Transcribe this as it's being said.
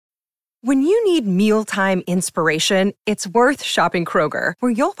When you need mealtime inspiration, it's worth shopping Kroger,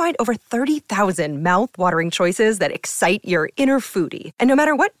 where you'll find over 30,000 mouth-watering choices that excite your inner foodie. And no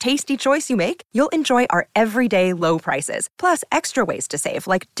matter what tasty choice you make, you'll enjoy our everyday low prices, plus extra ways to save,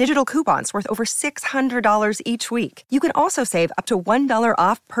 like digital coupons worth over $600 each week. You can also save up to $1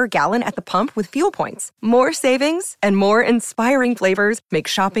 off per gallon at the pump with fuel points. More savings and more inspiring flavors make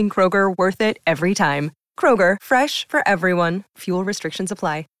shopping Kroger worth it every time. Kroger, fresh for everyone. Fuel restrictions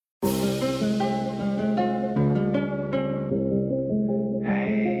apply.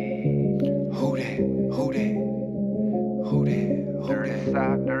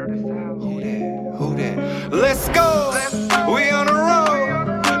 Let's go. We on the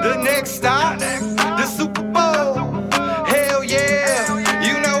road. The next stop, the Super Bowl. Hell yeah.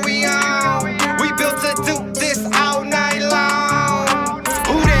 You know we on. We built to do this all night long.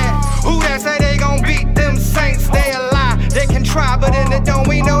 Who that say they gon' beat them Saints? They a lie. They can try, but in the dome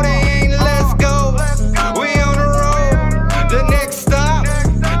we know they ain't. Let's go. We on the road. The next stop,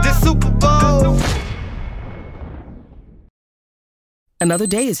 the Super Bowl. Another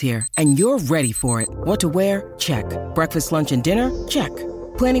day is here, and you're ready for it. What to wear? Check. Breakfast, lunch, and dinner? Check.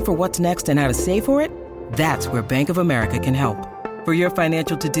 Planning for what's next and how to save for it? That's where Bank of America can help. For your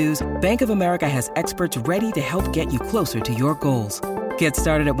financial to-dos, Bank of America has experts ready to help get you closer to your goals. Get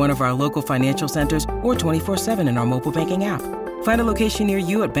started at one of our local financial centers or 24/7 in our mobile banking app. Find a location near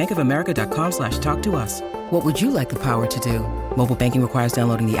you at bankofamerica.com/talktous. What would you like the power to do? Mobile banking requires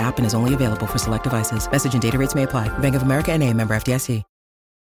downloading the app and is only available for select devices. Message and data rates may apply. Bank of America N.A., member FDIC.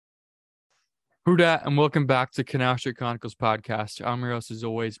 Who dat, and welcome back to Canal Street Chronicles podcast. I'm your host, as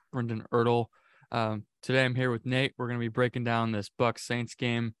always, Brendan Ertle. Today I'm here with Nate. We're going to be breaking down this Bucs Saints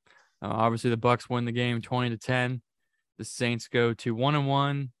game. Obviously, the Bucs win the game 20-10. The Saints go to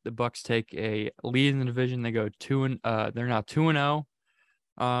 1-1. The Bucs take a lead in the division. They go they're now 2-0.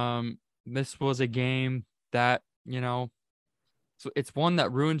 This was a game that, so it's one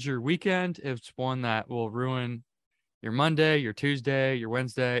that ruins your weekend. It's one that will ruin your Monday, your Tuesday, your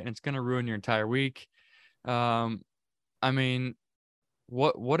Wednesday, and it's going to ruin your entire week. I mean,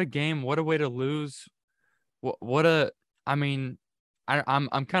 what a game, what a way to lose. I'm kind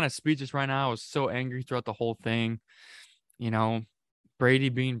of speechless right now. I was so angry throughout the whole thing. Brady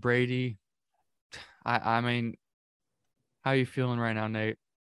being Brady. I mean, how are you feeling right now, Nate?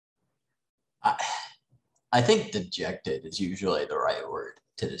 I think dejected is usually the right word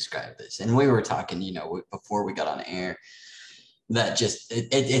to describe this. And we were talking, before we got on air, that just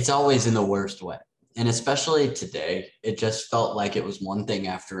it's always in the worst way. And especially today, it just felt like it was one thing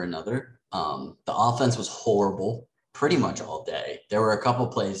after another. The offense was horrible pretty much all day. There were a couple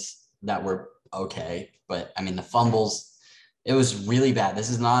plays that were okay, but I mean, the fumbles, it was really bad.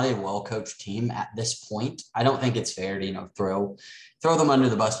 This is not a well-coached team at this point. I don't think it's fair to, throw them under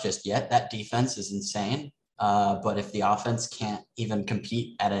the bus just yet. That defense is insane. But if the offense can't even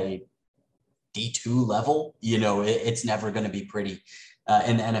compete at a D2 level, it's never going to be pretty.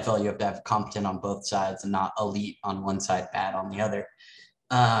 In the NFL, you have to have competent on both sides and not elite on one side, bad on the other.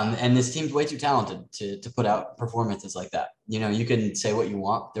 And this team's way too talented to put out performances like that. You can say what you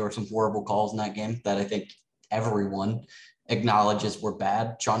want. There were some horrible calls in that game that I think everyone acknowledges were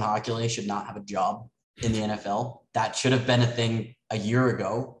bad. Sean Hockley should not have a job in the NFL. That should have been a thing a year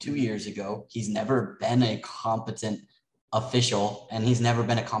ago, 2 years ago. He's never been a competent official, and he's never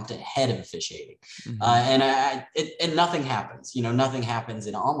been a competent head of officiating. Mm-hmm. And nothing happens. Nothing happens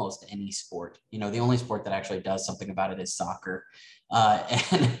in almost any sport. The only sport that actually does something about it is soccer.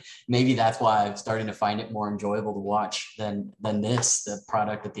 And maybe that's why I'm starting to find it more enjoyable to watch than the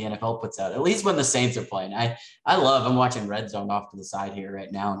product that the NFL puts out, at least when the Saints are playing. I'm watching Red Zone off to the side here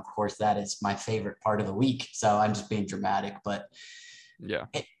right now. And of course that is my favorite part of the week. So I'm just being dramatic, but yeah,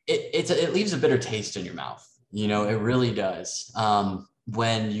 it leaves a bitter taste in your mouth. It really does.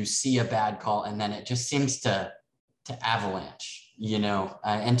 When you see a bad call and then it just seems to avalanche.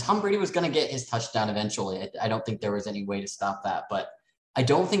 And Tom Brady was going to get his touchdown eventually. I don't think there was any way to stop that, but I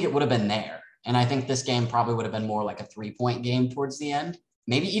don't think it would have been there. And I think this game probably would have been more like a 3-point game towards the end,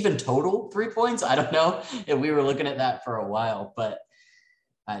 maybe even total 3 points. I don't know if we were looking at that for a while, but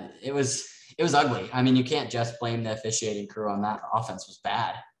it was ugly. I mean, you can't just blame the officiating crew on that. The offense was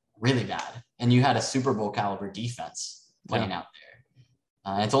bad, really bad. And you had a Super Bowl caliber defense playing out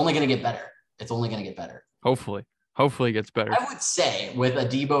there. It's only going to get better. Hopefully it gets better. I would say with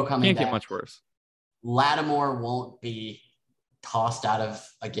Adebo coming back, can't get much worse. Lattimore won't be tossed out of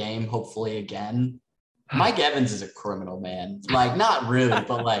a game, hopefully again. Mike Evans is a criminal, man. Like, not really,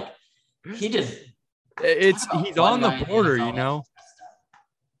 but like he's on the border,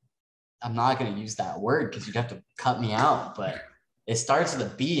 I'm not going to use that word because you'd have to cut me out, but It starts with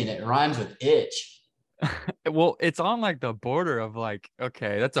a B and it rhymes with itch. Well, it's on like the border of like,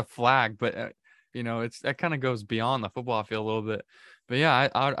 okay, that's a flag, but that kind of goes beyond the football field a little bit. But yeah,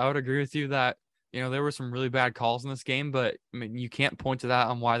 I would agree with you that, there were some really bad calls in this game, but I mean, you can't point to that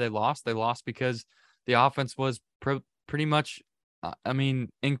on why they lost. They lost because the offense was pretty much, I mean,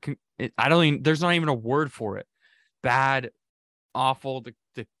 there's not even a word for it. Bad, awful.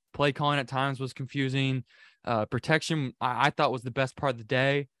 The play calling at times was confusing. Protection, I thought was the best part of the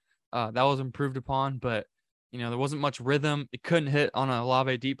day. That was improved upon, but there wasn't much rhythm. It couldn't hit on a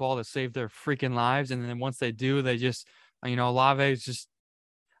Olave deep ball to save their freaking lives. And then once they do, they just, Olave is just,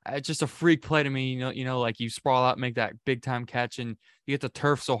 it's just a freak play to me. Like you sprawl out, make that big time catch, and you get the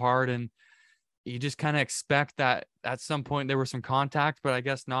turf so hard, and you just kind of expect that at some point there was some contact, but I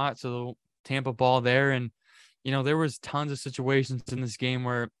guess not. So the Tampa ball there, and there was tons of situations in this game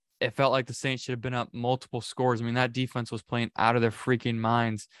where it felt like the Saints should have been up multiple scores. I mean, that defense was playing out of their freaking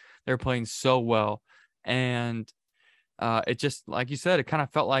minds. They're playing so well. And it just, like you said, it kind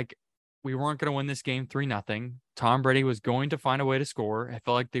of felt like we weren't going to win this game 3-0. Tom Brady was going to find a way to score. I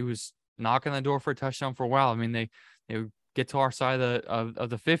felt like they was knocking the door for a touchdown for a while. I mean, they would get to our side of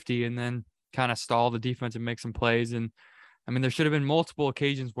the 50 and then kind of stall the defense and make some plays. And I mean, there should have been multiple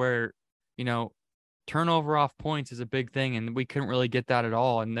occasions where, turnover off points is a big thing, and we couldn't really get that at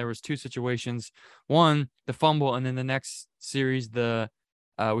all. And there was two situations, one, the fumble, and then the next series,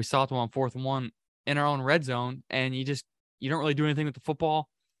 we saw them on 4th and 1 in our own red zone, and you don't really do anything with the football.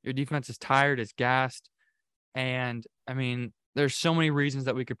 Your defense is tired, it's gassed. And I mean, there's so many reasons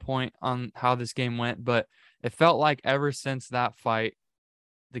that we could point on how this game went, but it felt like ever since that fight,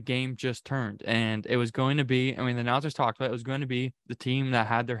 the game just turned, and it was going to be, I mean, the announcers talked about it was going to be the team that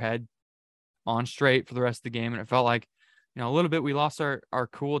had their head on straight for the rest of the game. And it felt like, a little bit, we lost our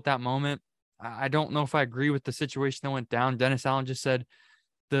cool at that moment. I don't know if I agree with the situation that went down. Dennis Allen just said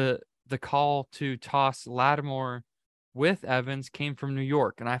the call to toss Lattimore with Evans came from New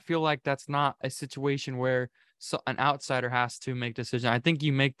York. And I feel like that's not a situation where an outsider has to make a decision. I think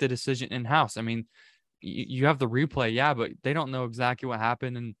you make the decision in-house. I mean, you have the replay, yeah, but they don't know exactly what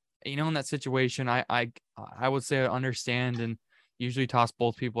happened. And, in that situation, I would say I understand and usually toss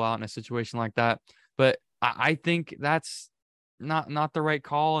both people out in a situation like that. But I think that's not the right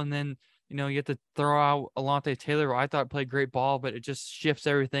call. And then, you get to throw out Alontae Taylor, who I thought played great ball, but it just shifts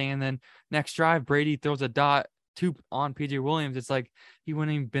everything. And then next drive, Brady throws a dot on PJ Williams. It's like he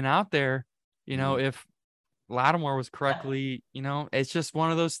wouldn't even been out there, if Lattimore was correctly, it's just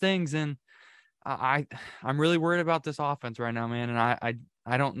one of those things. And I'm really worried about this offense right now, man. And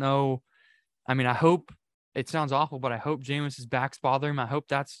I don't know. I mean, I hope, it sounds awful, but I hope Jameis's back's bothering him. I hope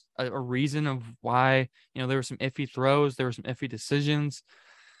that's a reason of why, there were some iffy throws. There were some iffy decisions.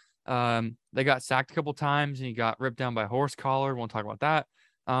 They got sacked a couple times and he got ripped down by a horse collar. Won't talk about that.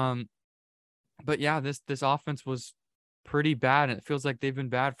 But yeah, this offense was pretty bad. And it feels like they've been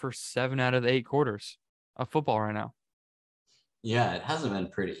bad for 7 out of the 8 quarters of football right now. Yeah, it hasn't been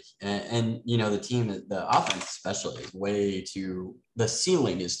pretty. And the team, the offense especially, is the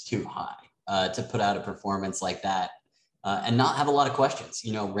ceiling is too high. To put out a performance like that and not have a lot of questions,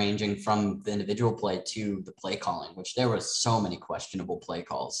 ranging from the individual play to the play calling, which there were so many questionable play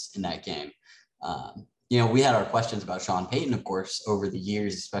calls in that game. We had our questions about Sean Payton, of course, over the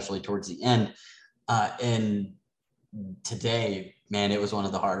years, especially towards the end. And today, man, it was one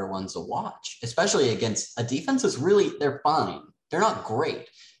of the harder ones to watch, especially against a defense that's really, they're fine. They're not great.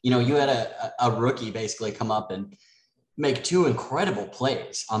 You had a rookie basically come up and make 2 incredible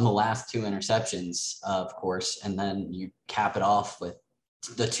plays on the last 2 interceptions, of course, and then you cap it off with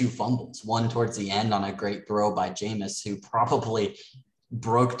the 2 fumbles, one towards the end on a great throw by Jameis, who probably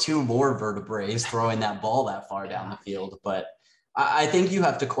broke 2 more vertebrae throwing that ball that far down the field. But I think you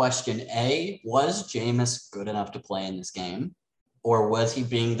have to question, was Jameis good enough to play in this game? Or was he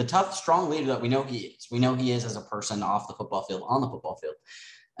being the tough, strong leader that we know he is? We know he is as a person off the football field, on the football field.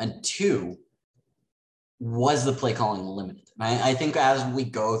 And 2, was the play calling limited? I think as we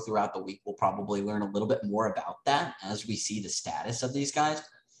go throughout the week, we'll probably learn a little bit more about that as we see the status of these guys.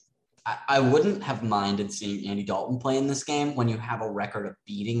 I wouldn't have minded seeing Andy Dalton play in this game when you have a record of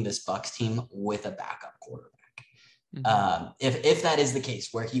beating this Bucs team with a backup quarterback. Mm-hmm. If that is the case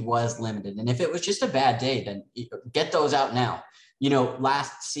where he was limited, and if it was just a bad day, then get those out now.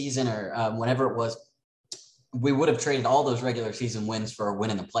 Last season or whenever it was, we would have traded all those regular season wins for a win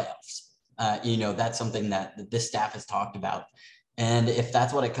in the playoffs. That's something that this staff has talked about. And if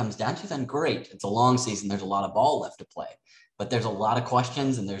that's what it comes down to, then great. It's a long season. There's a lot of ball left to play, but there's a lot of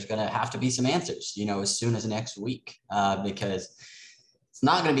questions and there's going to have to be some answers, as soon as next week, because it's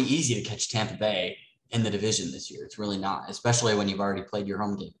not going to be easy to catch Tampa Bay in the division this year. It's really not, especially when you've already played your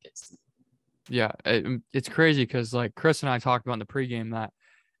home game against them. Yeah, it's crazy because like Chris and I talked about in the pregame that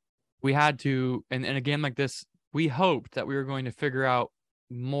we had to, and in a game like this, we hoped that we were going to figure out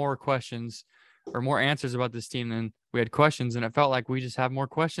more questions or more answers about this team than we had questions. And it felt like we just have more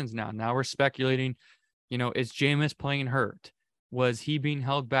questions now. Now we're speculating, is Jameis playing hurt? Was he being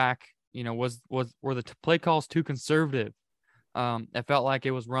held back? Were the play calls too conservative? It felt like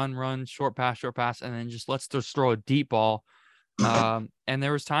it was run, short pass, and then let's just throw a deep ball. And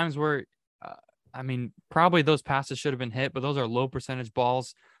there was times where, probably those passes should have been hit, but those are low percentage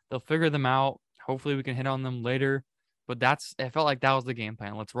balls. They'll figure them out. Hopefully we can hit on them later. But it felt like that was the game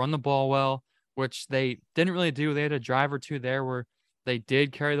plan. Let's run the ball well, which they didn't really do. They had a drive or two there where they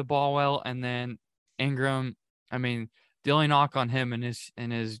did carry the ball well. And then Ingram, the only knock on him in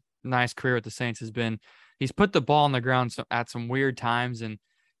his nice career with the Saints has been he's put the ball on the ground at some weird times, and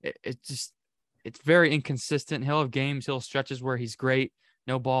it's very inconsistent. He'll have games, he'll have stretches where he's great,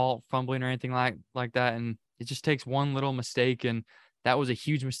 no ball fumbling or anything like that, and it just takes one little mistake, and that was a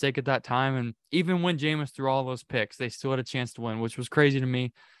huge mistake at that time. And even when Jameis threw all those picks, they still had a chance to win, which was crazy to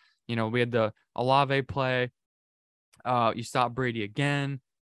me. We had the Olave play. You stop Brady again,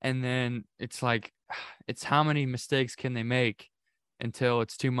 and then it's like, it's how many mistakes can they make until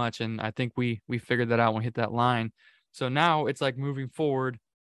it's too much. And I think we figured that out when we hit that line. So now it's like moving forward,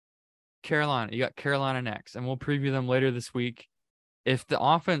 Carolina, you got Carolina next, and we'll preview them later this week. If the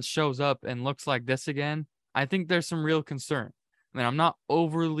offense shows up and looks like this again, I think there's some real concern. I'm not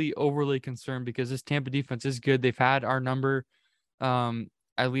overly concerned because this Tampa defense is good. They've had our number,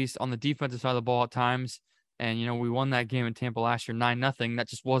 at least on the defensive side of the ball at times. And, we won that game in Tampa last year, 9-0. That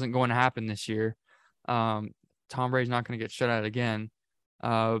just wasn't going to happen this year. Tom Brady's not going to get shut out again.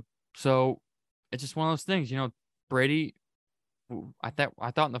 So it's just one of those things, Brady, I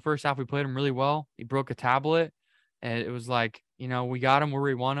thought in the first half we played him really well. He broke a tablet, and it was like, we got him where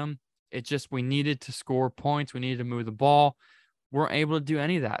we want him. It's just we needed to score points. We needed to move the ball. Weren't able to do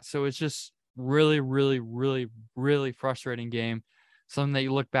any of that. So it's just really, really, really, really frustrating game. Something that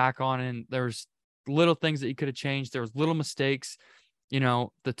you look back on, and there's little things that you could have changed. There was little mistakes. The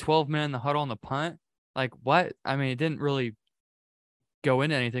 12 men in the huddle on the punt. Like what? It didn't really go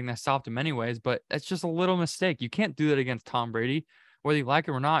into anything that stopped him anyways, but it's just a little mistake. You can't do that against Tom Brady, whether you like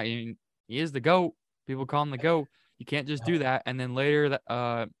him or not. He is the GOAT. People call him the GOAT. You can't just do that. And then later,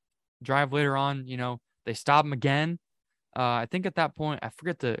 drive later on, they stop him again. I think at that point, I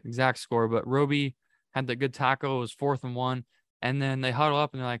forget the exact score, but Roby had the good tackle. It was 4th and 1. And then they huddle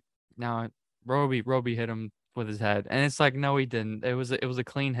up and they're like, no, Roby hit him with his head. And it's like, no, he didn't. It was a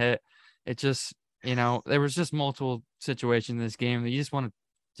clean hit. It just, there was just multiple situations in this game that you just want to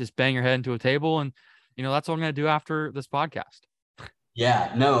just bang your head into a table. And, that's what I'm going to do after this podcast.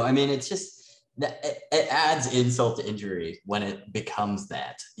 Yeah, no, it's just, it adds insult to injury when it becomes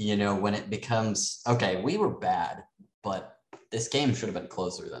that, when it becomes, okay, we were bad, but this game should have been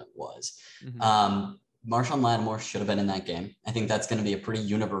closer than it was. Mm-hmm. Marshawn Lattimore should have been in that game. I think that's going to be a pretty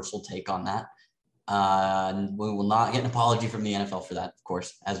universal take on that. We will not get an apology from the NFL for that, of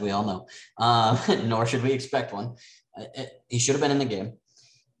course, as we all know, nor should we expect one. He should have been in the game.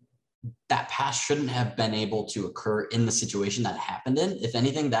 That pass shouldn't have been able to occur in the situation that happened in. If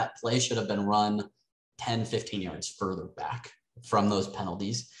anything, that play should have been run 10, 15 yards further back from those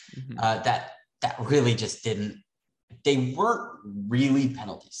penalties. Mm-hmm. That really just didn't. They weren't really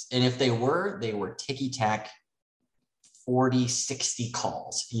penalties. And if they were ticky-tack 40, 60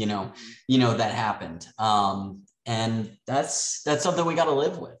 calls, that happened. And that's something we got to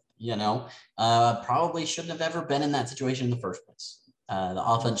live with, probably shouldn't have ever been in that situation in the first place. The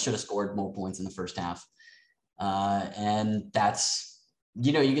offense should have scored more points in the first half. And that's,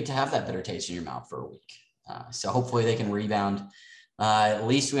 you get to have that bitter taste in your mouth for a week. So hopefully they can rebound. At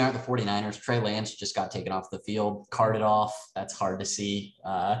least we aren't the 49ers. Trey Lance just got taken off the field, carted off. That's hard to see.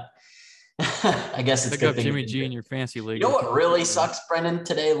 I guess it's pick up Jimmy G in your fancy league. You know what really sucks, Brendan,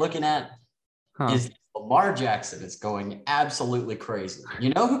 today looking at is Lamar Jackson is going absolutely crazy.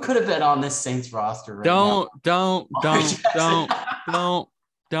 You know who could have been on this Saints roster right now? Don't. I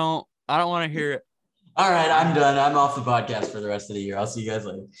don't want to hear it. All right, I'm done. I'm off the podcast for the rest of the year. I'll see you guys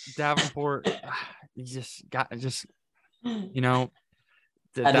later. Davenport, I just locked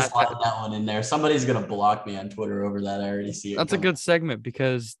that one in there. Somebody's gonna block me on Twitter over that. I already see it. That's coming. A good segment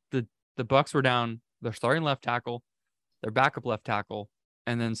because the Bucs were down their starting left tackle, their backup left tackle,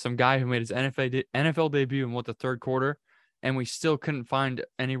 and then some guy who made his NFL debut in the third quarter, and we still couldn't find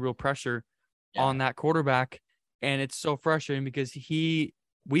any real pressure on that quarterback. And it's so frustrating because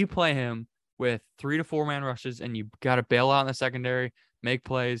we play him with 3 to 4 man rushes, and you got to bail out in the secondary, make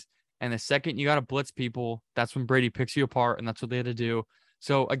plays, And the second you got to blitz people, that's when Brady picks you apart, and that's what they had to do.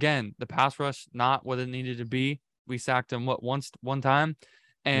 So, again, the pass rush, not what it needed to be. We sacked him, one time?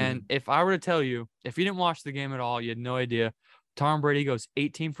 And if I were to tell you, if you didn't watch the game at all, you had no idea. Tom Brady goes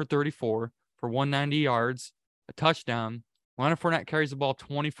 18 for 34 for 190 yards, a touchdown. Leonard Fournette carries the ball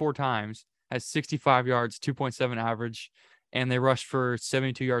 24 times, has 65 yards, 2.7 average, and they rushed for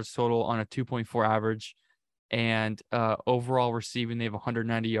 72 yards total on a 2.4 average. And overall receiving, they have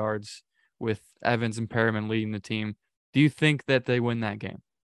 190 yards with Evans and Perriman leading the team. Do you think that they win that game?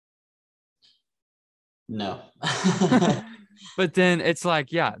 No. But then it's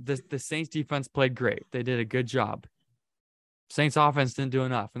like, yeah, the Saints defense played great. They did a good job. Saints offense didn't do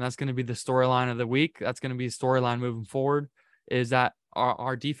enough. And that's going to be the storyline of the week. That's going to be the storyline moving forward, is that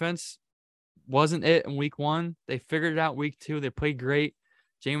our defense wasn't it in week 1. They figured it out week 2. They played great.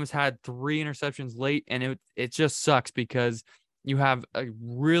 Jameis had 3 interceptions late, and it just sucks because you have a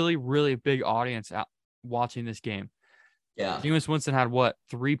really, really big audience out watching this game. Yeah. Jameis Winston had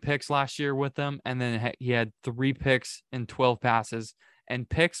 3 picks last year with them, and then he had 3 picks in 12 passes, and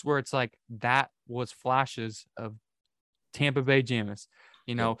picks where it's like that was flashes of Tampa Bay Jameis.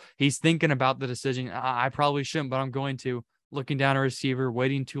 He's thinking about the decision. I probably shouldn't, but I'm going to. Looking down a receiver,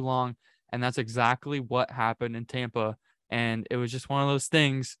 waiting too long, and that's exactly what happened in Tampa. And it was just one of those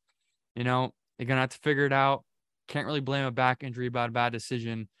things. You're gonna have to figure it out. Can't really blame a back injury about a bad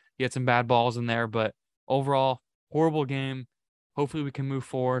decision. He had some bad balls in there, but overall, horrible game. Hopefully we can move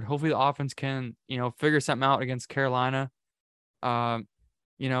forward. Hopefully the offense can, figure something out against Carolina.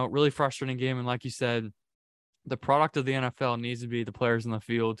 Really frustrating game. And like you said, the product of the NFL needs to be the players in the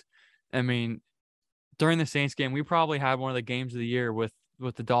field. I mean, during the Saints game, we probably had one of the games of the year with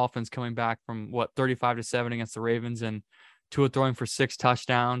the Dolphins coming back from 35-7 against the Ravens, and Tua throwing for 6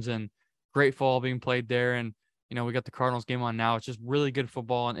 touchdowns, and great football being played there. And, we got the Cardinals game on now. It's just really good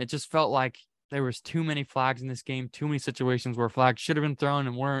football. And it just felt like there was too many flags in this game, too many situations where flags should have been thrown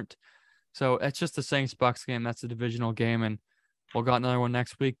and weren't. So it's just the Saints-Bucs game. That's a divisional game, and we'll got another one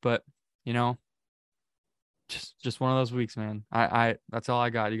next week. But, just one of those weeks, man. I that's all I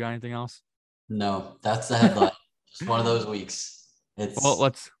got. You got anything else? No, that's the headline. Just one of those weeks. Well,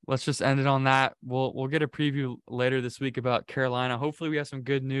 let's just end it on that. We'll get a preview later this week about Carolina. Hopefully we have some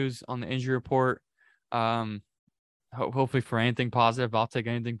good news on the injury report. Hopefully for anything positive. I'll take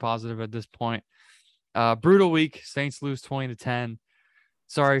anything positive at this point. Brutal week. Saints lose 20-10.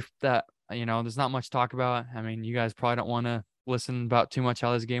 Sorry that, there's not much to talk about. I mean, you guys probably don't want to listen about too much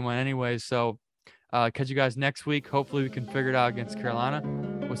how this game went anyways. So catch you guys next week. Hopefully we can figure it out against Carolina.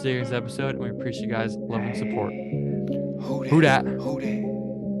 We'll see you guys episode, and we appreciate you guys' love and support. Who dat? Who dat?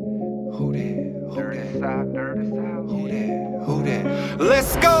 Who dat? Dirty South, dirty South. Who dat? Who dat?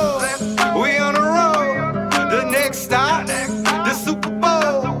 Let's go!